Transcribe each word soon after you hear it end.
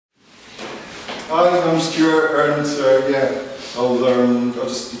Hi, I'm Stuart, and yeah, I'll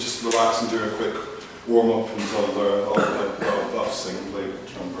just relax and do a quick warm up until I'll sing, play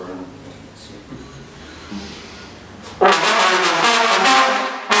trombone.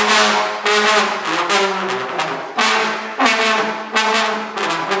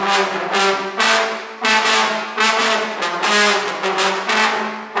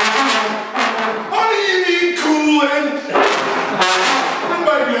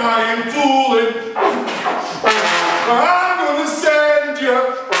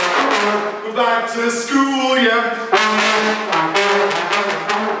 Back to school, yeah.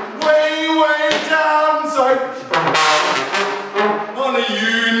 Way downside. Honey,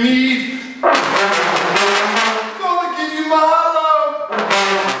 you need. Gonna give you my love.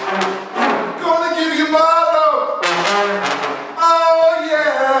 Gonna give you my love. Oh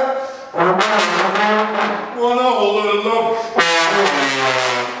yeah. Want a whole lot of love.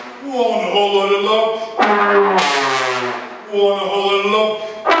 Want a whole lot of love. Want a whole lot of love.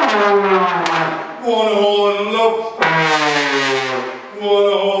 Want a whole lot of love. Want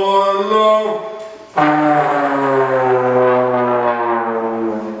a whole lot of love.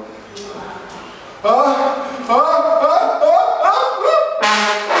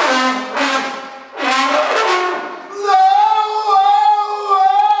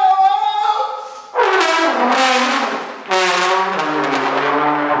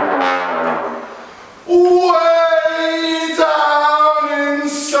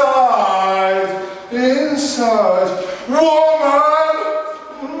 Inside, woman,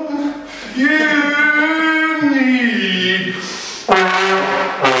 you need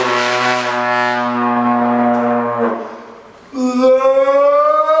love.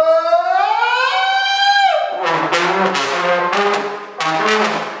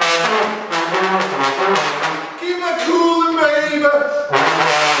 Keep my coolin', baby.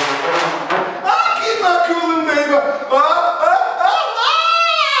 Keep my coolin', baby. What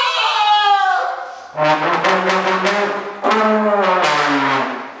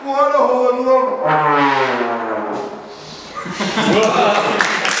a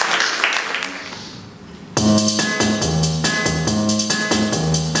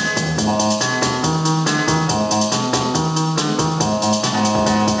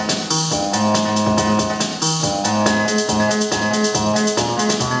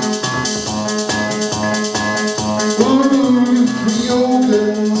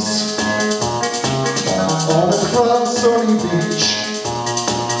whole lot sunny beach,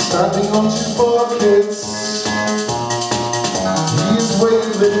 standing on two buckets. He is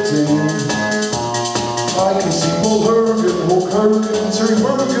weightlifting. I can see Paul Hogan, Hulk Hogan, Terry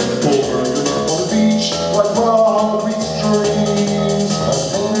Morgan, Paul Hogan on the beach, like Margaret's dreams. I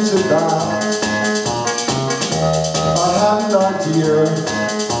painted that. I had an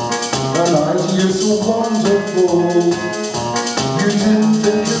idea so wonderful. You didn't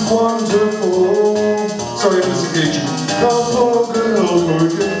think it wonderful. Sorry, I'm disengaging.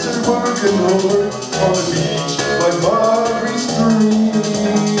 Hogan, to working over on the beach like Margaret's dreams.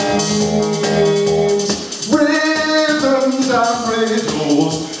 Rhythms and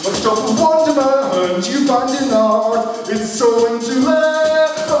riddles, like stuff of wonderment you find in art. It's so intellectual.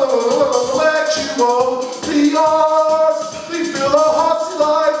 The arts, they fill our hearts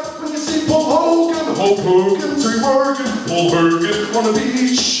alive when you see Paul Hogan, Hulk Hogan, Terry Morgan, Paul Hogan on the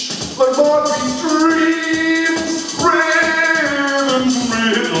beach like Margaret's dreams. Rhythms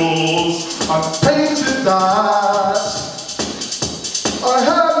and riddles, I painted that. I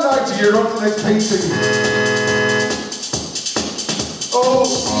had an idea of the next painting. Oh,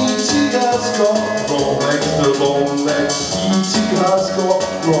 E.T. has got long legs, the long legs. E.T. has got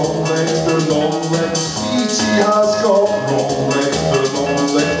long legs, the long legs. E.T. has got long legs, the long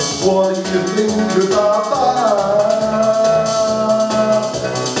legs. What do you think about that?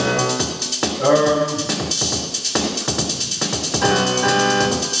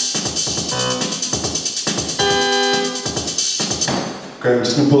 Okay, I'm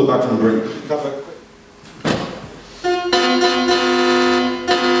just going to pull it back from the break.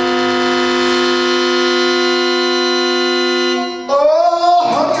 Oh,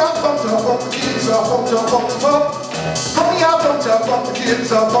 honey, I pumped up the kids, I pumped them up. Honey, I pumped up the kids,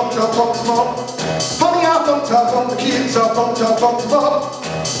 I pumped them up. Honey, I pumped up the kids, I pumped them up.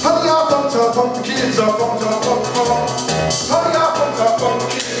 Honey, I pumped up the kids, I pumped them up. Honey, I pumped up the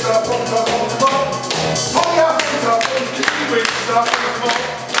kids, I pumped them up. Honey, I pumped up the kids, I pumped them up.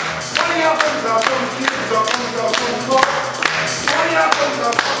 Honey, I pumped up the kids, I pumped them up. Honey, I pumped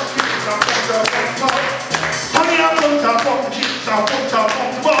up the kids, I pumped them up. Honey, I pumped up the kids, I pumped them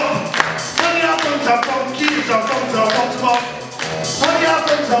up. Honey, I pumped up the kids, I pumped them up. Honey, I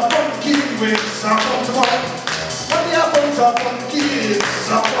pumped up the kids. wings, I want them all. Honey, I want the kids,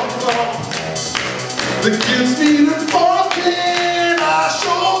 I want them all. The kids need a forking, I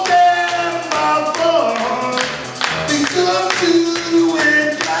show them my fun. They come to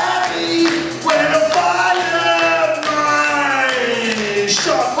and carry when I fire my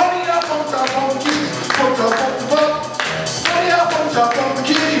shot. Honey, I want the kids, want them all. Honey, I want the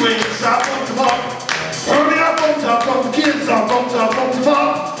kitty wings, I want them all. Honey, I want the kids, I want them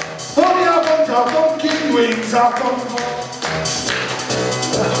all. Honey, I want the kitty wings, I want them all.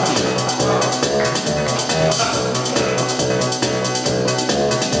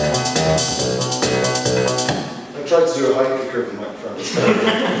 I tried to do a high kicker with my friend.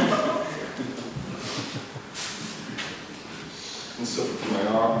 And stuff with my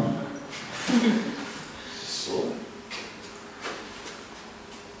arm. So.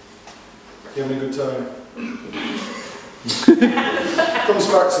 You having a good time? Comes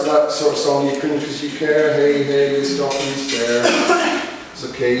back to that sort of song, you cringe because you care, hey, hey, you stop and you stare. It's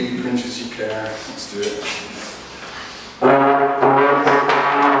okay, you cringe because you care. Let's do it.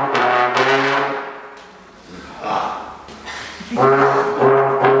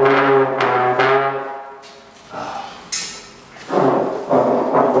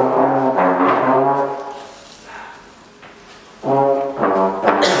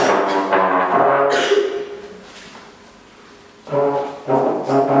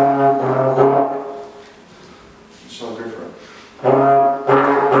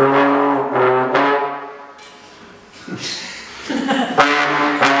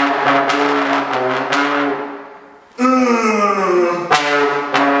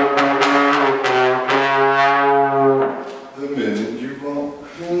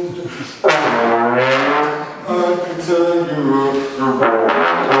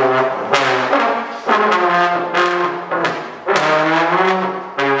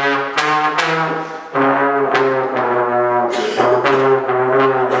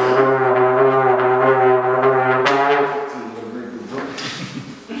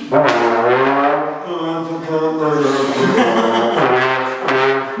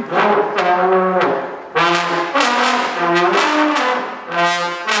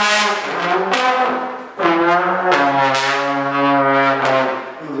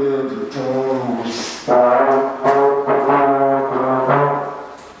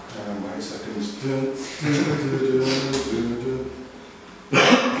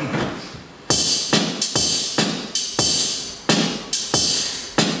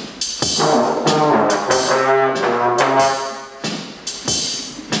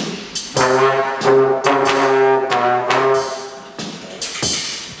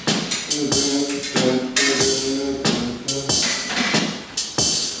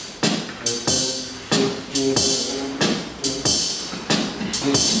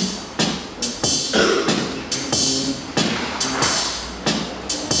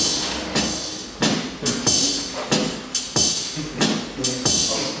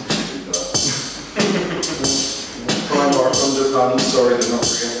 I'm sorry, they're not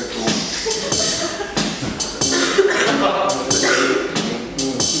very ethical.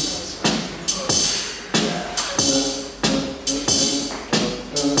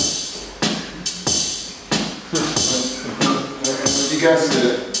 You guessed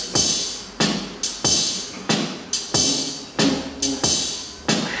it.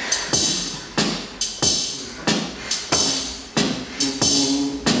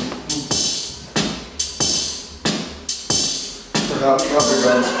 That rubber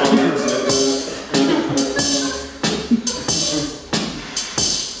band's funny, isn't it?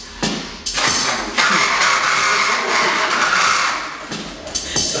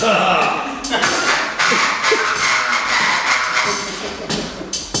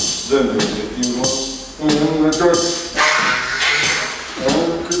 Then if you want in the dark, I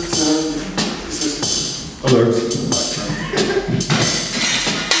could tell you. Alert.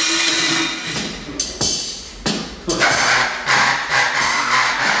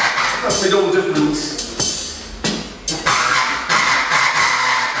 That's made all the difference.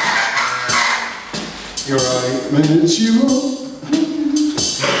 You're right, minutes you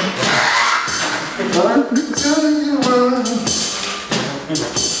I could tell you were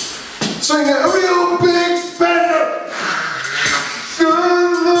sing a real big spender.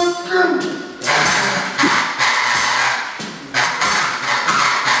 Good looking.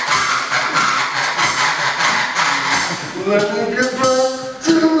 Let me get back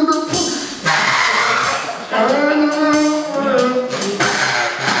to the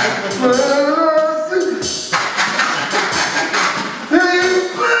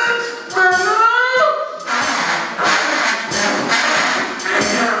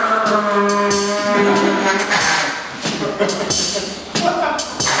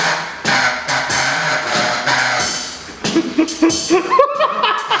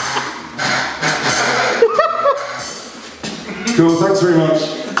Cool, thanks very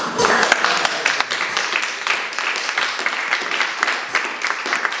much.